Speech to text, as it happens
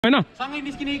हैन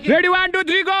ready 1 2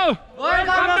 3 go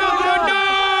welcome to गुन्डु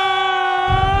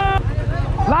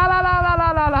ला ला ला ला ला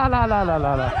ला ला ला ला ला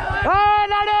ला ला ओ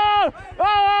लाडो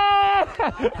ओ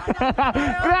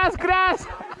क्रैश क्रैश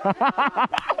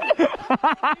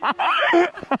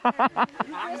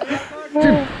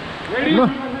रेडी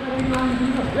 1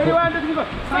 2 3 गो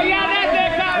सैयाने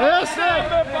देखा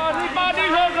पानी पानी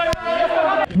हो गया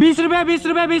 20 रुपैयाँ 20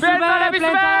 रुपैयाँ 20 रुपैयाँ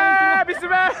 20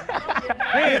 रुपैयाँ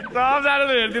सब जाने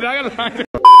त हेर्दिन के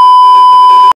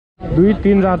 2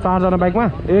 3 4 4 जना बाइकमा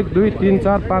 1 2 3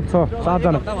 4 5 6 7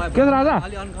 जना के छ राजा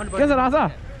के छ राजा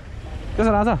के छ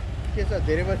राजा के छ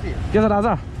धेरै पछि के छ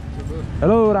राजा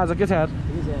हेलो राजा के छ यार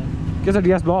के छ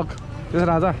डिएस ब्लग के छ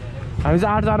राजा हामी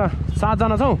चाहिँ 8 जना 7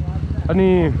 जना छौं अनि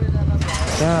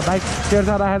यहाँ बाइक शेयर छ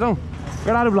राखेका छौं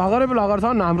केटाहरु भ्लगर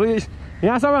छन् हाम्रो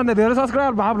यहाँ सबैभन्दा धेरै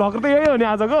सब्स्क्राइबर भा भ्लगर त यही हो नि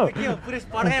आजको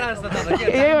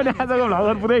यही हो नि आजको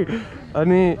भ्लगर पुरै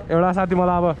अनि एउटा साथी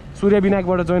मलाई अब सूर्य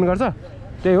विनायकबाट जोइन गर्छ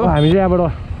त्यही हो हामी चाहिँ यहाँबाट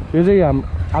यो चाहिँ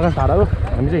आकाश धारा हो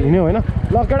हामी चाहिँ हिँड्यौँ होइन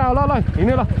ल केटा हो ल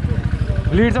हिँड्यो ल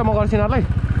लिड चाहिँ म गर्छु यिनीहरूलाई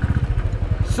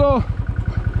सो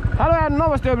हेलो एन्ड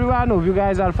नमस्ते everyone hope you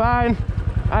guys are fine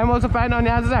I am also fine अनि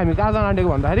आज चाहिँ हामी कहाँ जान आँटेको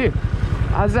भन्दाखेरि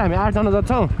आज चाहिँ हामी 8 जना जति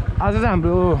छौँ आज चाहिँ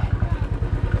हाम्रो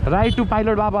राइड टु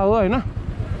पाइलट बाबा हो होइन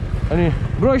अनि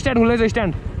ब्रो स्ट्यान्ड खुल्दैछ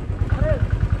स्ट्यान्ड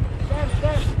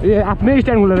ए आफ्नै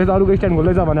स्ट्यान्ड खुल्दै रहेछ अरूको स्ट्यान्ड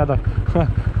खुल्दैछ भने त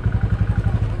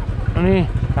अनि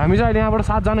हामी चाहिँ अहिले यहाँबाट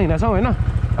 7 जना हिँडेको छौँ होइन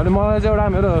अनि मलाई चाहिँ एउटा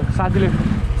मेरो साथीले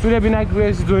सूर्य विनायक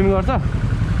रेस जोइन गर्छ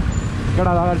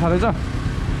केटा अगाडि छँदैछ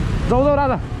जाऊ जाऊ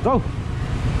राजा जाऊ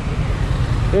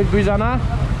 1 2 जना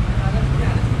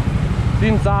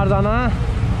 3 4 जना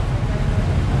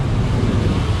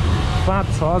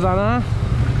 5 6 जना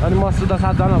अनि म सुधा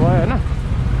 7 जना भयो होइन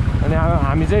अनि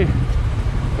हामी चाहिँ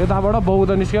यताबाट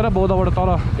बौद्ध निस्केर बौद्धबाट तल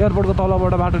एयरपोर्टको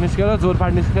तलबाट बाटो निस्केर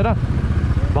जोरपाट निस्केर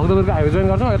भक्तपुरको हाइवे जोइन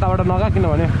गर्छौँ यताबाट नगा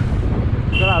किनभने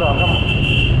केटाहरू हल्का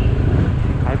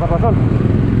हाइपर पर्छन्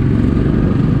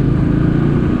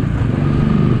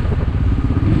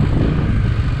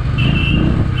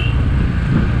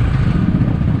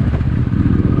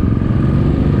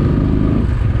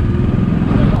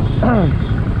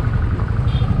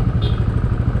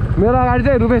मेरो अगाडि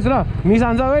चाहिँ रुपेश र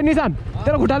निशान छ ओए निशान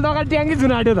तेरो खुट्टाले त अगाडि ट्याङ्की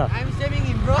जुन आँट्यो त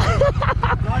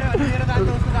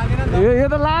यो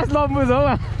त लास्ट लम्बु छ हौ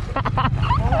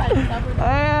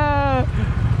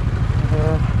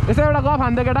यसो एउटा गफ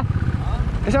हान्थ्यो केटा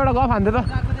यसो एउटा गफ हान्थ्यो त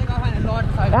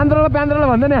आन्द्रला प्यान्द्रला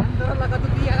भन्दै नि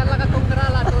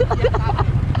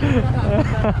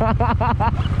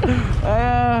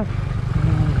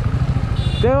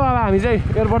त्यही हो अब हामी चाहिँ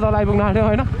एयरपोर्ट तल आइपुग्न आँट्यौँ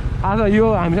होइन आज यो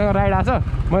हामीसँग राइड आएको छ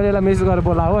मैले यसलाई मेसेज गरेर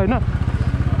बोलाएको होइन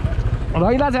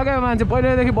रैला छ क्या मान्छे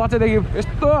पहिल्यैदेखि बच्चैदेखि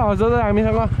यस्तो हजुर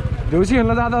हामीसँग देउसी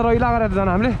खेल्न जाँदा रैला गरेर जान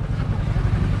हामीले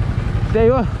त्यही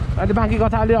हो अहिले बाँकी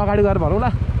कथा अलि अगाडि गएर भनौँ ल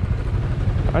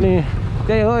अनि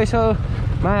त्यही हो यसो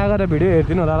माया गरेर भिडियो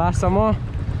हेरिदिनु होला लास्टसम्म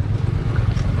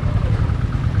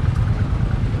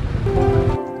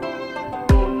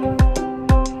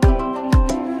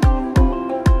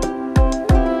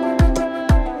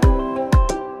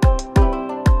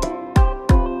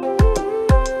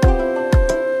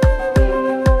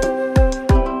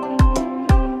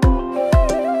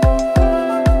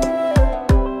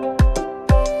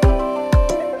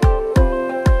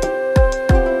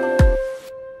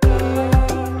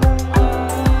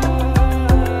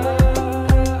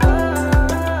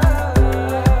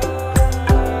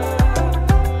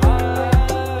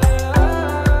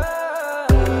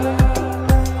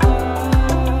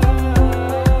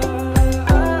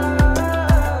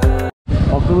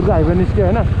भक्तपुरको हाइवे निस्क्यो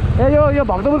होइन ए यो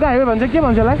भक्तपुरको हाइवे भन्छ के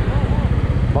भन्छ यसलाई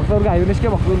भक्तपुरको हाइवे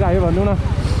निस्क्यो भक्तपुरको हाइवे भनिदिउँ न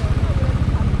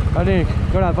अनि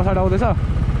केटाहरू पछाडि आउँदैछ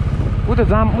उता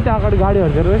जाम उता अगाडि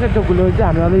गाडीहरू धेरै रहेछ त्यो गुलो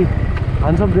चाहिँ हामी अलिक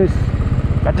हान्छौँ ड्रेस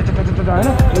होइन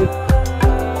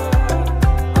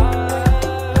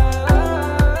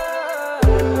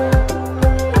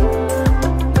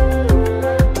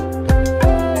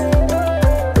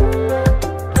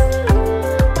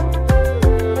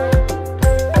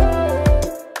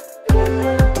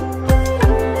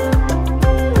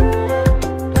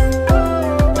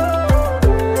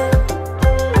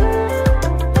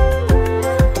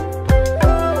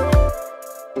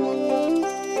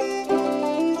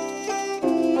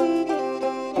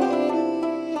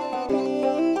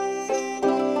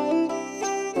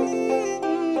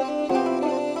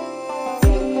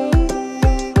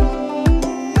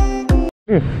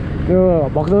त्यो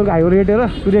भक्तपुरको हाइवे रेटेर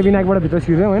सूर्य विनायकबाट भित्र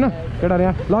छिर्यौँ होइन केटाहरू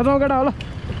यहाँ लजाउँ केटा हो ल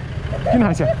किन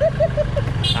हाँस्यो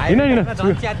हिँड हिँड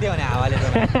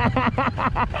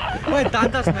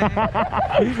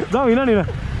जाउँ हिँड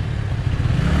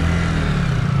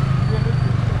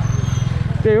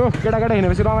त्यही हो केटाकेटा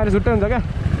हिँडेपछि रमाइलो छुट्टै हुन्छ क्या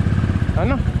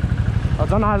होइन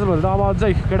जनआजभोलि त अब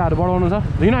अझै केटाहरू बढाउनु छ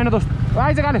हिँड होइन दोस्त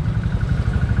आइज काले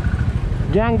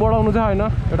ग्याङ बढाउनु छ होइन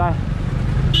एउटा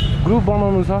ग्रुप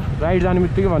बनाउनु छ राइड जाने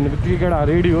बित्तिकै भन्ने बित्तिकै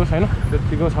केटाहरू रेडी होस् होइन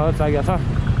त्यत्तिको छ चाहिएको छ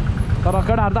तर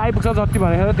केटाहरू त आइपुग्छ जति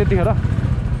भनेर त्यतिखेर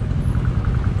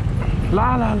ला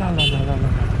ला ला ला ला ला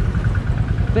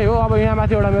त्यही हो अब यहाँ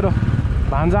माथि एउटा मेरो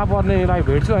भान्जा पर्नेलाई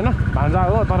भेट्छु होइन भान्जा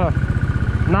हो तर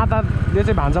नाताले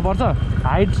चाहिँ भान्जा पर्छ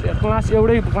हाइट क्लास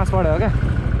एउटै क्लास पढ्यो क्या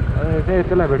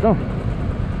त्यसलाई भेट्छौँ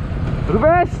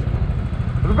Rupesh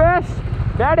Rupesh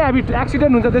bad habit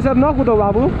accident हुन्छ त्यसरी नकुदौ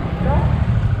बाबु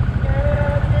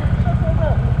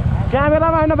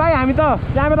क्यामेरामा होइन भाइ हामी त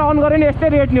क्यामेरा अन गऱ्यो नि यस्तै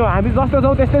रेट नि हो हामी जस्तो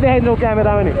छौँ त्यस्तै देखाइदिन्छौँ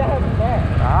क्यामेरामा नि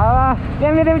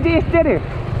क्यामेरा चाहिँ यस्तै रे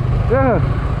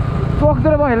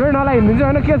चोकतिर भयो हेलमेट नलाइ हिँडिदिन्छु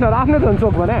होइन के छ आफ्नै छ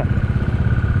चोक भने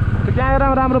त्यो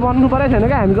क्यामेरामा राम्रो बन्नु परेको छैन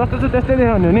क्या हामी जस्तो छ त्यस्तै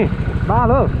देखाउने हो नि बाल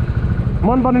हो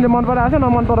मन पर्नेले मन पराएको छ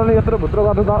नमन पराउने यत्रो भुत्रो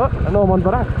गर्नु तर नमन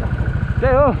परा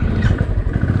त्यही हो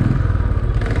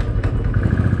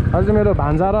अझ मेरो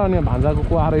भान्जा र अनि भान्जाको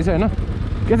को आएर होइन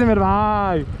के छ मेरो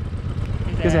भाइ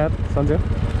के छ यार सन्चो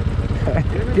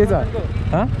के छ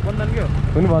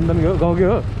कुनै बन्धन के हो गाउँकै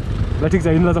हो ल ठिक छ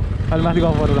हिँड्दा जाउँ अहिले माथि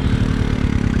गाउँ पऱ्यो ल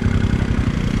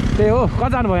त्यही हो कति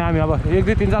जानु भयो हामी अब 1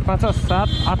 2 3 4 5 6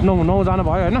 7 8 9 9 जानु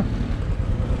भयो होइन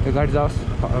त्यो गाडी जाओस्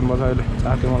मजाले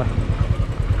आएको मलाई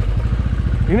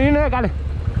हिँड्नु गाडी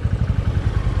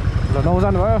ल 9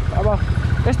 जानु भयो अब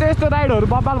यस्तो यस्तो राइडहरू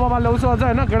बबाल ल्याउँछु अझ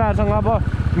होइन केटाहरूसँग अब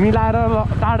मिलाएर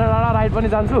टाढा टाढा राइड पनि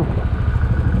जान्छु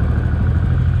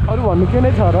अरू भन्नु के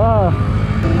नै छ र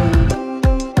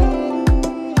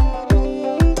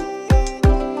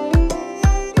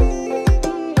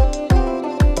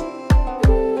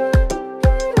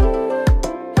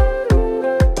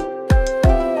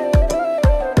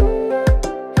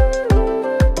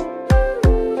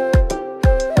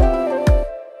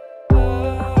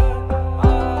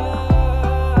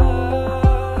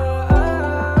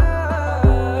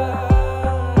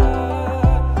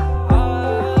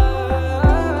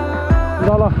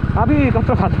अबि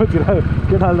कस्तो खाँदोतिर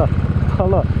केटाल त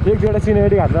तल एक दुईवटा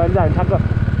सिनेमेटिक हाल्छ अहिले हामी ठ्याक्क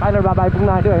पाइलट बाबा आइपुग्न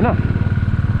आँट्यो होइन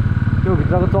त्यो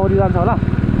भित्रको चौरी जान्छ होला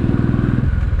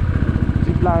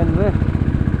जिप लाइन रे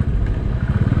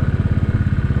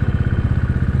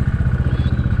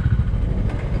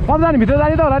कता जाने भित्र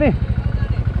जाने त होला नि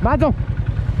माथि जाउँ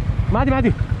माथि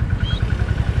माथि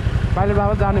पाइलट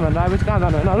बाबा जाने भनेर आएपछि कहाँ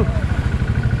जानु होइन अरू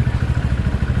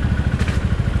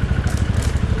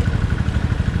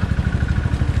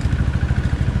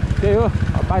त्यही हो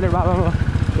पाइलट बाबामा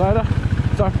गएर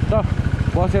चट्ट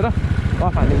बसेर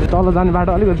अफ हामीले तल जाने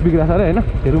बाटो अलिकति बिग्रेको छ अरे होइन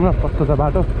हेरौँ न कस्तो छ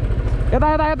बाटो यता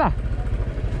यता यता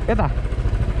यता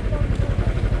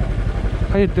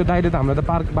खै त्यो दाइले त हाम्रो त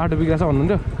पार्क बाटो बिग्रेको छ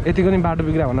भन्नुहुन्थ्यो यतिको नि बाटो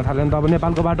बिग्रियो भन्न थाल्यो भने त अब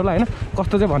नेपालको बाटोलाई होइन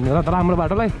कस्तो चाहिँ भन्ने होला त राम्रो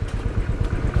बाटोलाई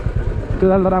त्यो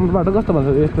दाइले त राम्रो बाटो कस्तो भन्छ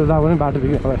यस्तो जब पनि बाटो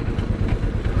बिग्रियो होला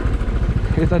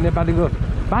यता नेपालीको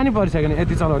बानी परिसक्यो नि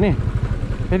यति चलाउने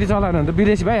यति चलाएन भने त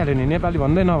विदेशी भइहाल्यो नि नेपाली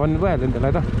भन्दै नभन्ने भइहाल्यो नि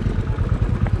त्यसलाई त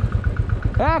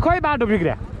ए खोइ बाटो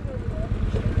बिग्रिया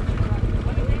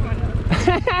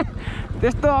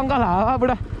त्यस्तो अङ्कल हावा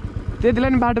बुढा त्यतिलाई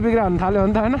नि बाटो बिग्रियो भन्न थाल्यो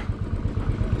भने त होइन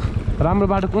राम्रो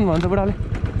बाटो कुन भन्छ बुढाले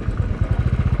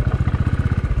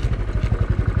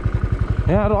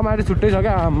यहाँ रमाइलो छुट्टै छ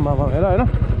क्या आम्मा हेर होइन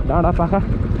डाँडा पाखा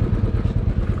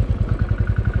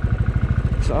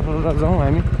सर जाउँ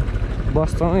हामी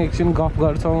बस्छौँ एकछिन गफ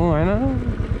गर्छौँ होइन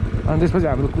अनि त्यसपछि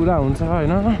हाम्रो कुरा हुन्छ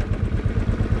होइन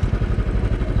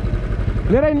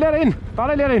लिएर हिँड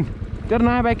तलै लिएर हिँड तेरो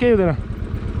नयाँ बाइक केही हुँदैन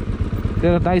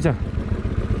तेरो दाइ छ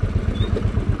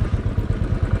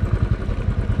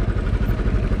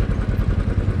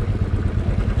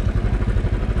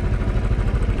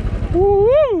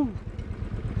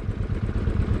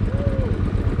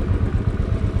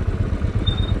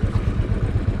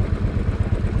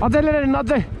अझै लिएर हिँड्नु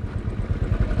अझै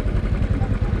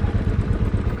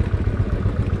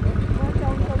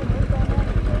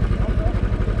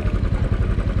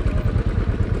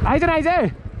आइज न आइज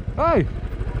ओइ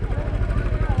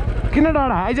किन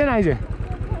डरा आइज न आइज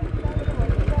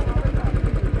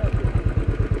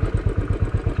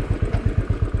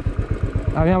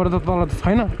अब यहाँबाट त तल त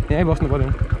छैन यहीँ बस्नु पऱ्यो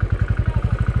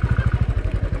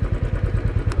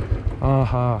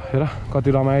हेर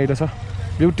कति रमाइलो छ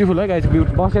ब्युटिफुल है गाइज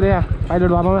बसेर यहाँ पाइलट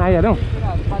बाबामा आइहाल्यौँ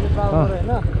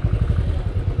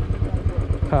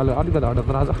अलिकति हटाउँछ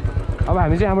राजा अब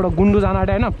हामी चाहिँ यहाँबाट गुन्डु जान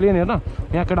आँट्यो होइन प्लेन हेर्न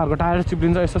यहाँ केटाहरूको टायर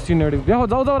चिप्लिन्छ यसो सिनेमेटिक जाऊ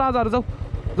जाऊ राजाहरू जाऊ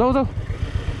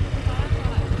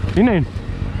हिँड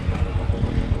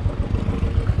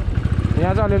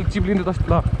यहाँ चाहिँ अलिअलि चिप्लिन्छ त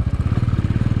ल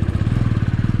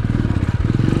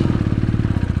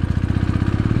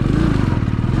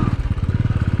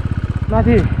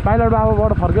माथि पाइलट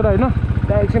बाबुबाट फर्केर होइन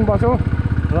त्यहाँ एकछिन बस्यौँ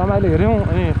रमाइलो हेऱ्यौँ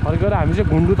अनि फर्केर हामी चाहिँ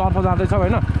घुन्डुतर्फ जाँदैछौँ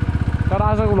होइन तर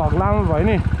आजको भ्लग लामो भयो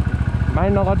नि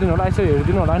माइन्ड नगरिदिनु होला यसो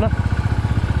हेरिदिनु होला होइन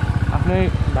आफ्नै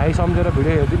भाइ सम्झेर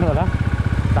भिडियो हेरिदिनु होला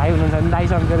भाइ हुनुहुन्छ भने दाइ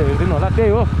सम्झेर हेरिदिनु होला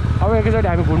त्यही हो अब एकैचोटि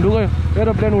हामी घुन्डुको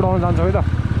एरोप्लेन उडाउन जान्छौँ है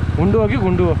त घुन्डु हो कि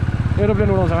घुन्डु हो एरोप्लेन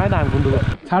उडाउँछौँ है त हामी घुन्डुको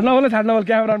छाड्न बोल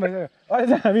क्यामेरा भइसक्यो अहिले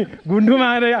चाहिँ हामी घुन्डुमा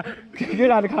आएर यहाँ के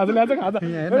खानु खाजा ल्याएको खाजा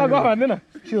एउटा गफ हान्दैन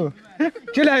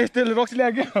के ल्यायो यस्तो रक्सी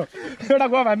ल्यायो क्या एउटा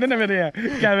गफ हान्दैन मेरो यहाँ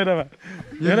क्यामेरामा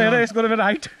हेर यसको मेरो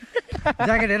हाइट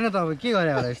ज्याकेट हेर्न त अब के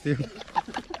गरे होला यस्तो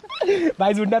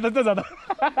भाइ झुन्डा जस्तो छ त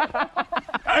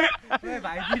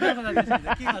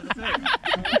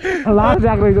लास्ट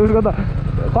ज्याक रहेछ उसको त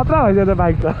कत्रा भइसक्यो त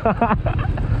बाइक त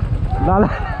ल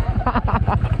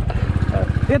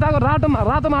यताको रातो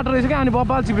माटो रहेछ क्या अनि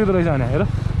बब्बाल चिप्लिँदो रहेछ भने हेर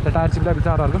त्यो टायर चिप्ला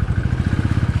बिचाराहरूको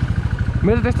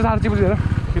मेरो त्यस्तो साह्रो चिप्लिँदैन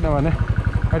किनभने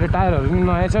अहिले टायरहरू पनि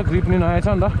नयाँ छ ग्रिप पनि नयाँ छ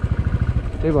नि त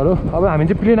त्यही भएर अब हामी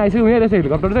चाहिँ प्लेन आइसक्यो यहीँ रहेछ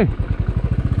हेलिकप्टर चाहिँ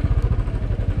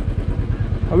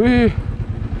अब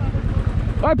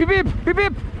पिपिप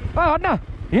पिपिप हट्न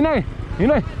हिँड है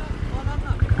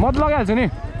म त लगाइहाल्छु नि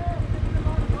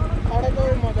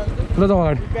ल जाउँ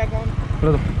अगाडि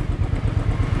ल जाउँ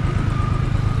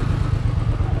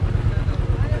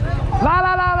ला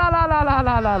ला ला ला ला ला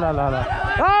ला ला ला ला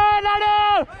ला ला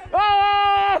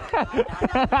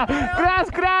क्रास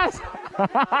क्रास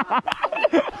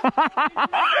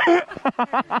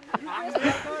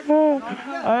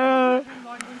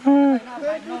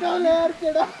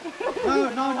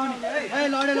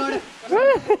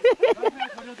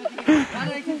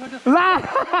ला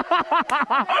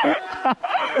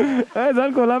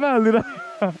झन् खोलामा हालिदिएर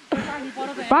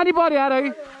पानी पर्यो यार है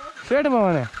सेट भयो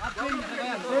भने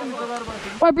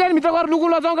प्लेन भित्र गएर लुकु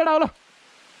लजाउँ केटा होला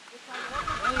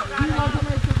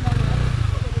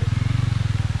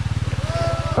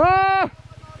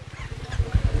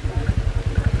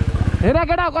हेर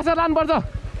केटा कसरी लानुपर्छ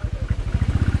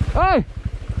ओइ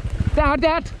त्यहाँ हट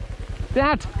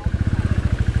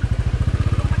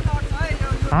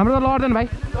हाम्रो त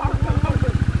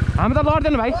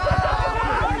लड्दैन भाइ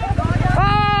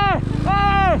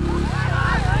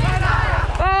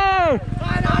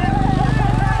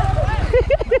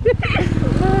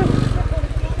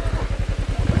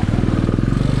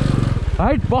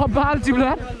हाइट बब्बाल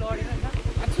चिप्ला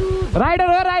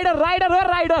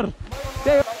राइडर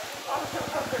त्यही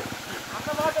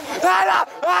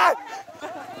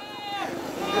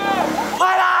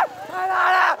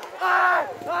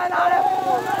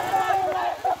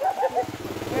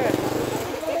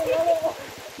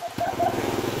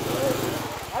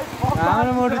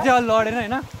हाम्रो मोटर चाहिँ लडेन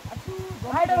होइन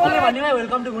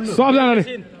सबजनाले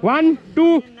 1 2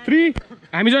 3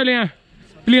 हामी चाहिँ अहिले यहाँ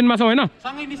प्लेनमा छौँ होइन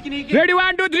रेडी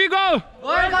 1 2 3 गो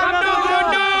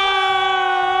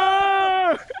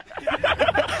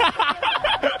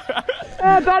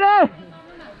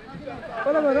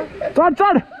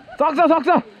चढ सक्छ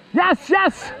यस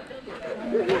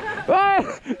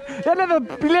यसले त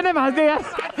प्लेनै भाँच्दै यार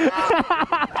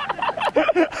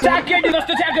केटी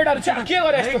जस्तो केटाहरू के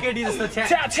गरे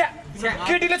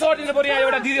केटीले चढिदिनु पर्यो यहाँ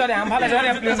एउटा दिदीहरूले हाम फालेको छ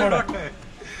यहाँ प्लेनबाट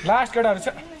लास्ट केटाहरू छ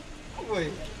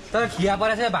तर खिया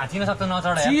परेर चाहिँ भाँचिन सक्छ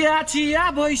नचढ चिया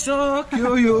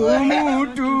भइसक्यो यो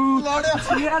मुटु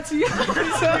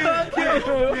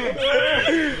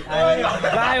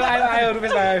आयो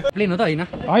रुपेश भाइ प्लेन हो त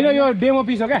होइन यो डेमो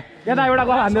पिस हो क्या यता एउटा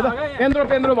गफ हान्दै त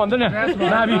पेन्द्रो भन्छ नि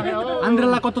नाभि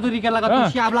आन्द्रला कत्तो रिकेला कत्तो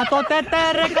स्याबला त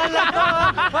तेरे कला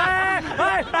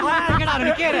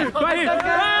केटाहरुले के रे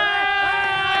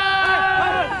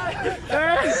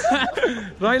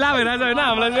रैला भइरहेछ होइन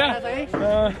हामीलाई चाहिँ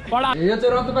यो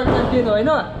चाहिँ रक्तपात ट्रेन होइन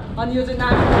अनि यो चाहिँ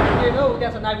नाभि ट्रेन हो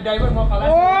त्यहाँ छ नाभि ड्राइभर म खलास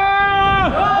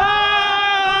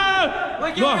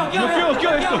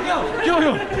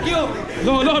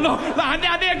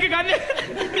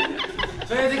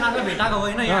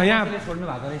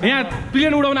यहाँ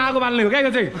प्लेन उडाउन आगो बाल्ने हो क्या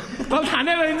यो चाहिँ तल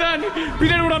खाने भइन्छ अनि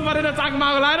प्लेन उडाउनु परेन चाकमा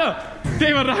आगो लाएर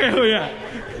त्यही भएर राखेको यहाँ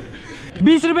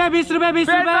 20 रुपैयाँ 20 रुपैयाँ 20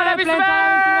 रुपैयाँ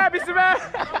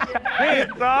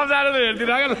सबजना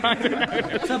हेरिदिनु क्या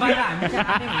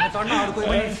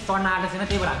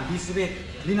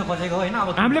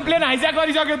हामीले प्लेन हाइज्याक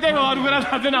गरिसक्यो त्यही हो अरू कुरा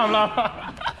थाहा छैन हामीलाई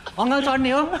अङ्कल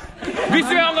चढ्ने हो 20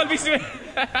 रुपैयाँ अङ्कल 20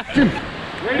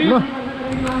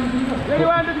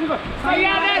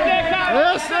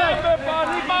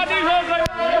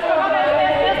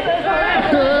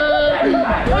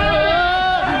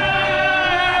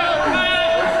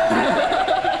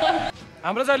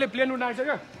 हाम्रो चाहिँ अहिले प्लेन उड्न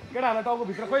आइसक्यो केटाहरूलाई टाउको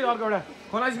भित्र खोइ अर्को एउटा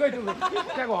खलासी खोइ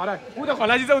त्यहाँको हरा उता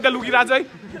खलासी चाहिँ उता लुकिरहेको छ है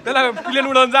त्यसलाई प्लेन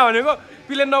उडाउनु जा भनेको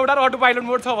प्लेन नउडाएर अटो पाइलट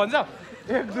मोड छ भन्छ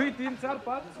 1 2 3 4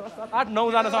 5 6 7 8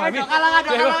 9 जना छौँ हामी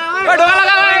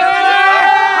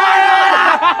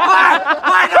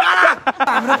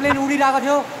हाम्रो प्लेन उडिरहेको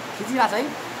थियो खिचिरहेको छ है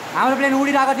हाम्रो प्लेन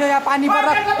उडिरहेको थियो यहाँ पानी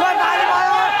पर्दा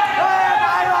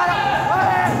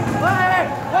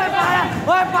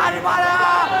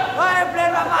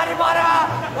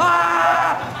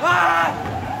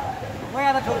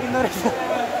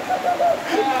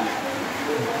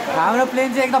हाम्रो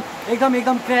प्लेन चाहिँ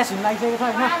एकदम क्र्यास हुन लागिसकेको छ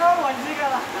होइन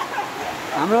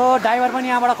हाम्रो ड्राइभर पनि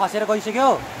यहाँबाट खसेर गइसक्यो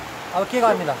अब के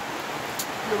गर्ने त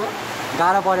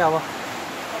गाह्रो पर्यो अब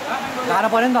गाह्रो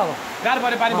पर्यो नि त अब गाह्रो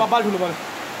पर्यो पानी बब्बाल ठुलो पर्यो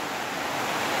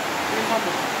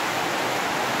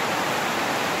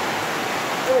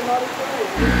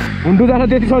हुन्डु जान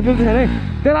त्यति सजिलो छैन है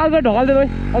त्यसलाई अझ ढकाल्दैन है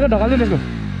अझ ढकाल्दैन त्यसको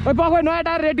ओइ पक्कै नयाँ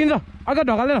टायर रेट दिन्छ अझ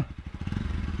ढकाल्दैन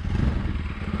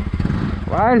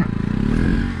वाइल्ड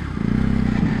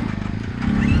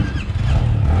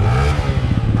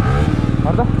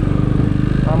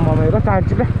आम्मा मेरो टायर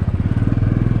चिप्ले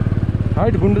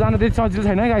है गुन्डु जानु त्यति सजिलो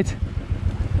छैन है गाइज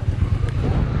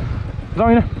ल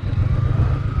होइन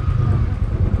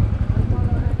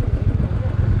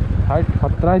हाइट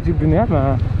खतरा चिप्लिने यारमा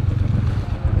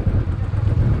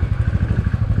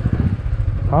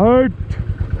हाइट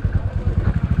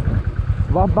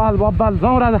बब्बाल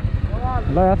जाउँ राजा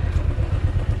ल यार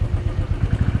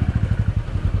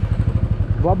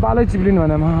बब्बालै चिप्लिनु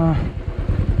भने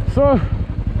सो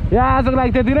यहाँ आजको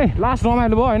लागि त्यति नै लास्ट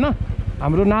रमाइलो भयो होइन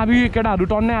हाम्रो नाभि केटाहरू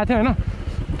टन्नै आएको थियो होइन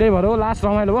त्यही भएर हो लास्ट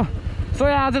रमाइलो भयो सो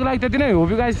यहाँ आजको लागि त्यति नै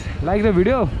hope you guys like the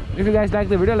video if you guys like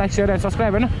the video like share and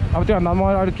subscribe होइन अब त्योभन्दा म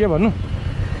अरू के भन्नु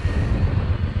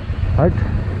हाइट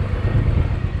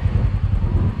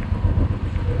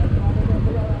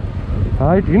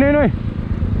हाइट हिँड्दैन है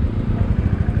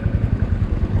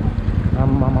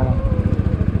आम्मा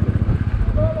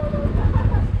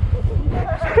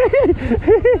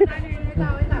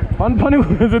फनी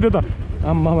हुँदैछ त्यो त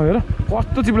आम्मा हेर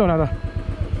कस्तो चिप्लो हुना त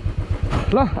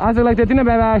ल आजको लागि त्यति नै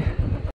बाई बाई